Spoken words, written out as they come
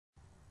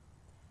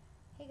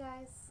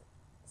Guys,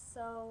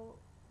 so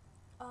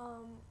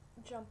I'll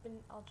jump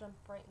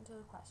right into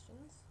the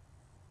questions,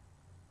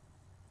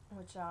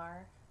 which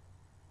are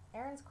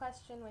Aaron's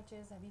question, which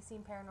is, have you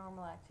seen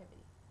Paranormal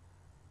Activity?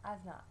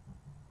 I've not,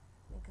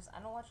 because I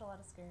don't watch a lot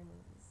of scary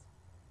movies.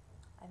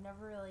 I've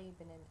never really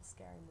been into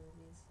scary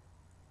movies.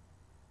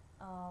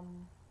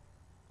 Um,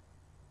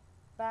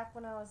 Back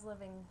when I was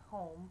living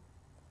home,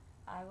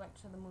 I went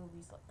to the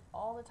movies like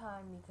all the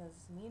time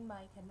because me and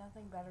Mike had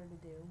nothing better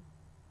to do.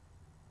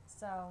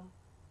 So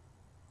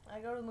I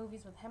go to the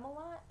movies with him a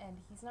lot, and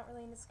he's not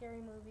really into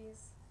scary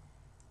movies,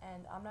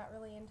 and I'm not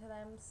really into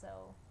them,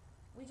 so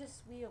we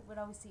would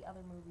always see other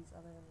movies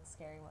other than the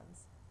scary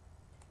ones.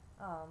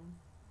 Um,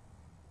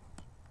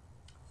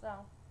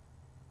 so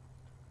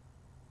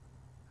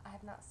I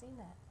have not seen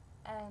that.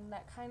 And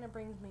that kind of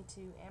brings me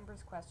to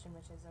Amber's question,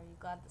 which is, are you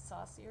glad the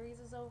Saw series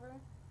is over?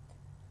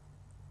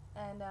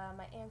 And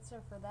my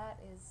answer for that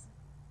is,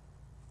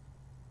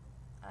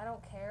 I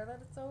don't care that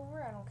it's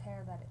over. I don't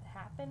care that it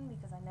happened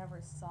because I never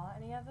saw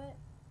any of it.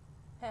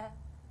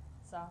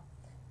 So,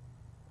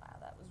 wow,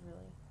 that was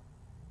really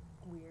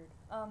weird.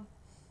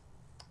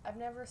 I've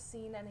never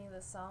seen any of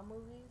the Saw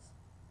movies,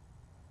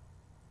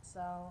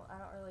 so I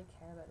don't really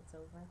care that it's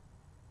over.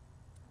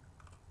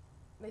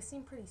 They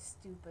seem pretty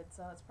stupid,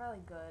 so it's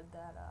probably good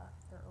that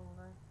they're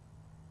over.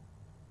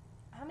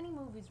 How many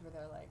movies were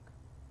there? Like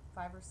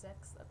 5 or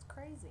 6? That's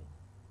crazy.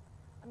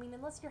 I mean,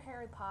 unless you're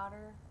Harry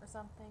Potter or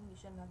something, you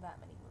shouldn't have that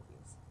many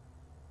movies.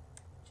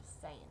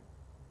 Just saying.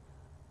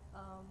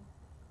 Um,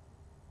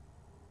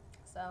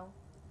 so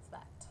it's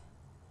that.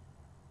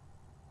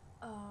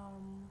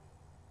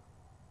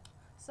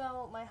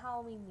 So my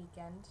Halloween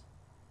weekend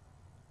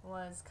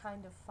was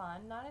kind of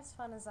fun. Not as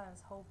fun as I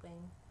was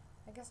hoping.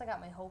 I guess I got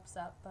my hopes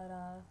up, but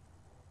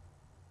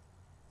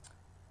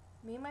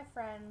me and my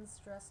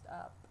friends dressed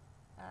up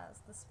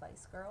as the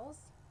Spice Girls,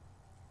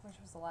 which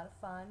was a lot of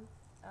fun.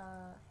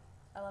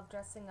 I love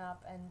dressing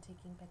up and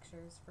taking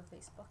pictures for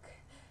Facebook.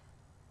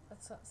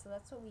 So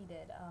that's what we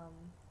did.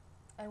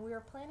 And we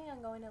were planning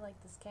on going to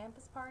like this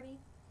campus party.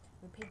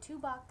 We paid $2,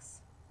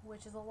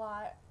 which is a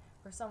lot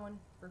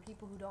for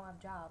people who don't have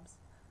jobs,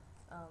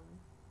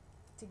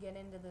 to get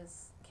into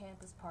this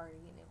campus party,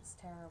 and it was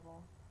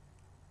terrible.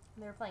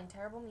 They were playing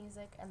terrible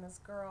music, and this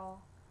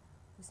girl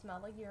who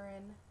smelled like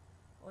urine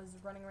was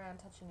running around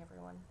touching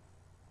everyone.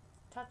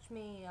 Touched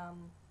me a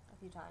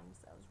few times.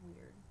 That was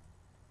weird.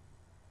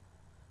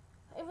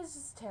 It was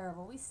just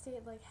terrible. We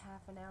stayed like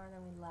half an hour, and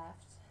then we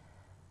left.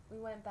 We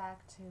went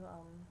back to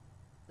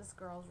this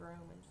girl's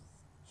room and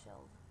just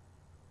chilled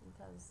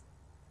because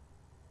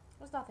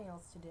there was nothing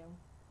else to do.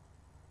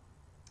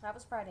 That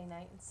was Friday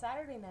night. And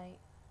Saturday night,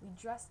 we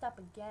dressed up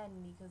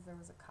again because there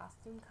was a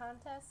costume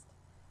contest.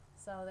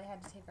 So they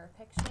had to take our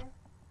picture.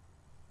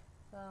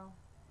 So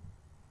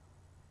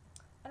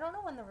I don't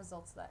know when the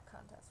results of that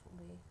contest will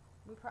be.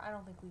 I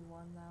don't think we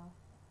won, though.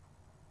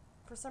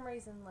 For some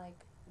reason,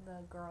 like,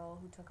 the girl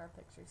who took our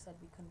picture said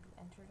we couldn't be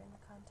entered in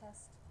the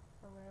contest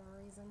for whatever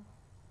reason.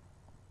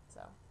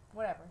 So,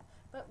 whatever.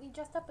 But we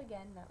dressed up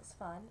again, that was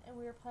fun, and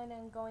we were planning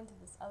on going to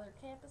this other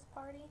campus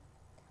party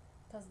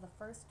because the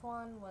first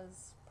one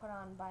was put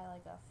on by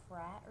like a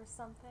frat or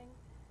something.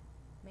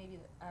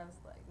 I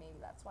was like, maybe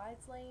that's why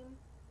it's lame.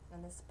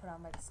 And this is put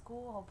on by the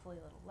school, hopefully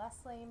a little less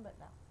lame, but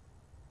no.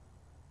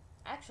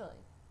 Actually,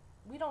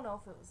 we don't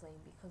know if it was lame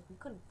because we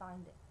couldn't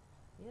find it.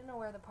 We didn't know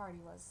where the party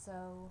was,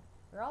 so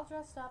we were all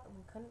dressed up and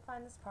we couldn't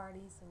find this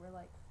party, so we're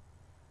like,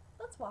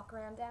 let's walk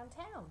around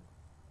downtown.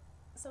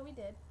 So we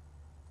did.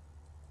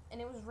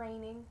 And it was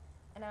raining,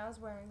 and I was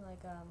wearing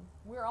like,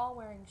 we were all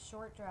wearing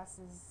short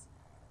dresses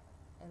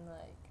and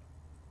like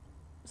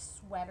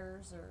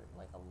sweaters or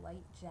like a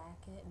light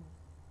jacket and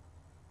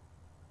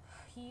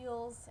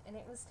heels, and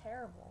it was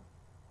terrible.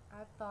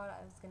 I thought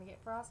I was gonna get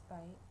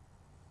frostbite,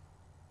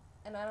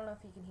 and I don't know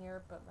if you can hear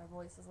it, but my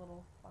voice is a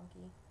little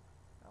funky.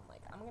 I'm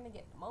like, I'm gonna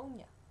get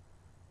pneumonia.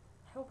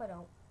 I hope I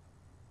don't.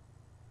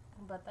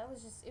 But it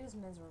was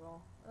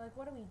miserable. Like,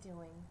 what are we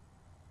doing?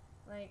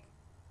 Like,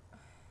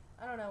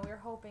 I don't know, we were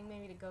hoping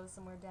maybe to go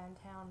somewhere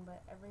downtown,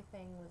 but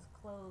everything was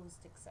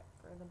closed except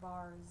for the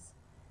bars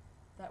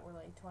that were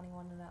like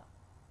 21 and up.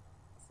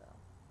 So,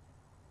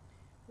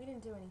 we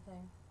didn't do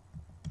anything.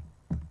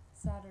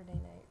 Saturday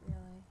night,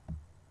 really.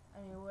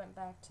 I mean, we went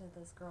back to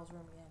this girl's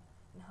room again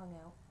and hung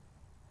out.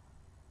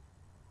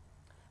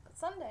 But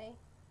Sunday,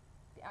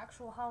 the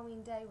actual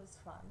Halloween day, was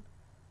fun.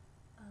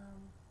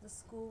 The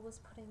school was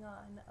putting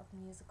on a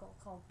musical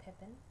called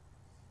Pippin,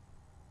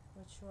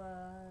 which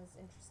was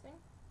interesting.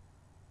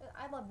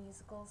 I love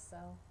musicals,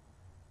 so...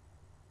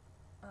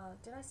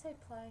 did I say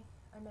play?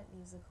 I meant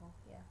musical,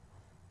 yeah.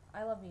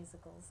 I love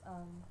musicals.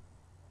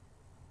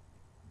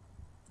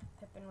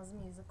 Pippin was a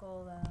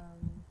musical.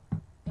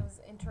 It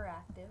was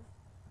interactive,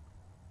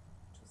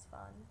 which was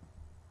fun.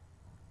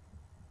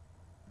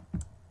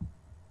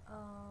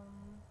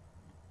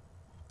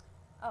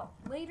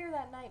 Later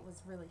that night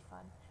was really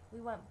fun.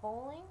 We went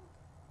bowling,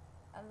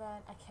 and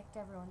then I kicked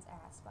everyone's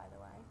ass, by the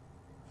way.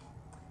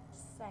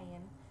 Just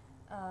saying.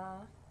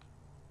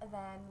 And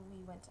then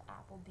we went to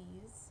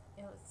Applebee's.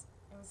 It was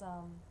It was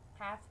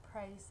half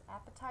price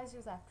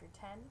appetizers after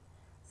 10.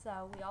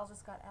 So we all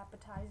just got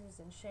appetizers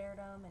and shared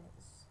them, and it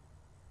was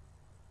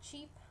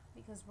cheap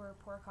because we're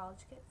poor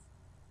college kids.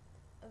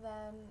 And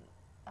then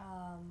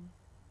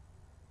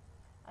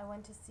I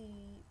went to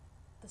see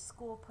the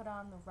school put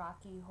on the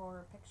Rocky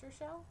Horror Picture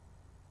Show,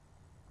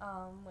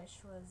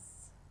 which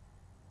was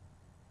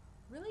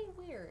really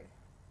weird.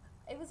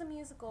 It was a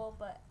musical,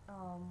 but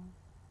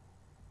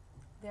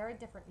very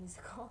different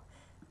musical.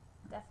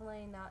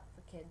 Definitely not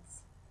for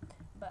kids.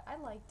 But I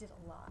liked it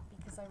a lot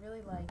because I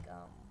really like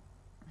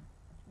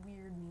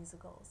weird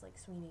musicals, like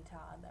Sweeney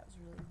Todd. That was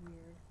really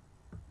weird.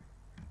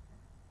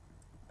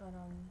 But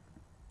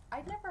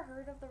I'd never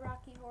heard of the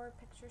Rocky Horror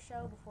Picture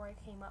Show before I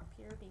came up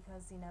here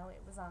because, you know,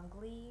 it was on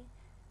Glee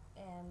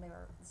and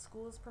the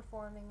school was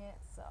performing it,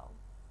 so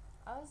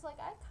I was like,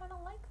 I kind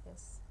of like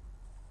this.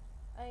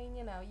 I mean,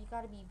 you know, you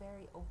gotta be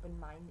very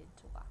open-minded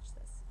to watch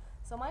this.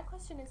 So my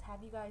question is,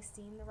 have you guys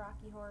seen the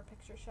Rocky Horror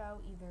Picture Show,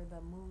 either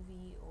the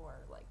movie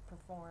or, like,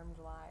 performed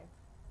live?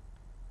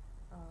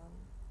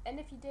 And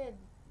if you did,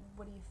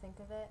 what do you think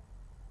of it?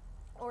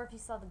 Or if you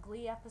saw the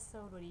Glee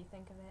episode, what do you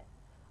think of it?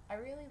 I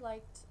really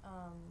liked,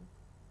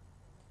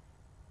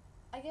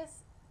 I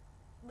guess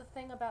the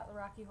thing about the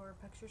Rocky Horror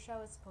Picture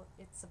Show is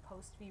it's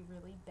supposed to be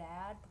really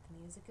bad, but the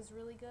music is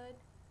really good,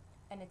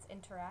 and it's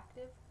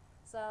interactive.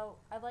 So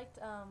I liked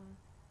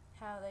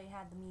how they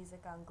had the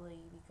music on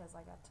Glee because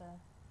I got to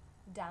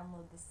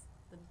download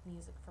the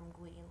music from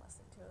Glee and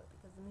listen to it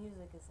because the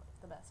music is like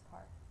the best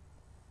part.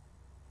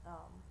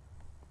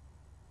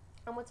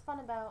 And what's fun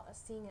about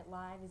seeing it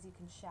live is you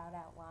can shout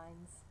out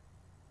lines.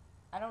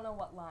 I don't know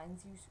what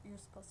lines you're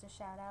supposed to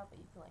shout out, but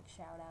you can like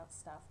shout out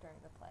stuff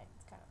during the play.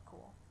 It's kind of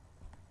cool.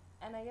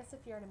 And I guess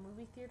if you're at a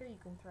movie theater, you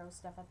can throw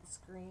stuff at the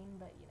screen,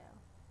 but you know,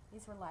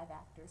 these were live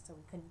actors, so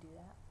we couldn't do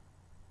that.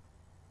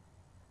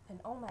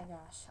 And oh my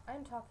gosh,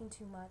 I'm talking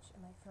too much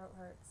and my throat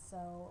hurts,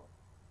 so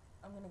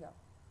I'm gonna go.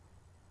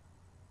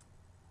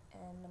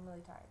 And I'm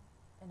really tired,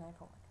 and I have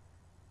homework.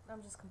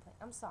 I'm just complaining.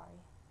 I'm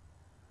sorry.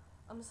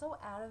 I'm so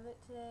out of it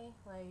today.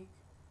 Like,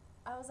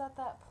 I was at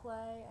that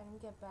play. I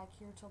didn't get back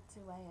here till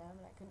 2 a.m.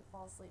 and I couldn't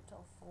fall asleep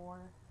till 4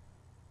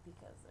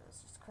 because there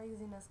was just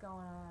craziness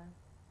going on.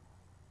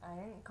 I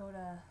didn't go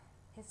to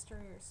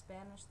history or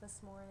Spanish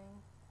this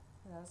morning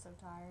because I was so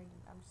tired,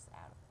 and I'm just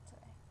out of it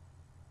today.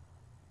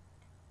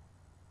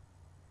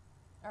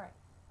 Alright,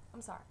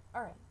 I'm sorry.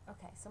 Alright,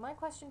 okay, so my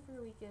question for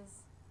the week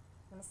is,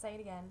 I'm going to say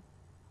it again,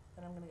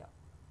 then I'm going to go.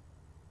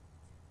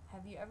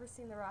 Have you ever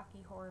seen the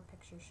Rocky Horror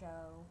Picture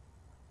Show?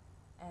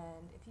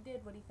 And if you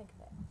did, what do you think of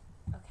it?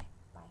 Okay,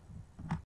 bye.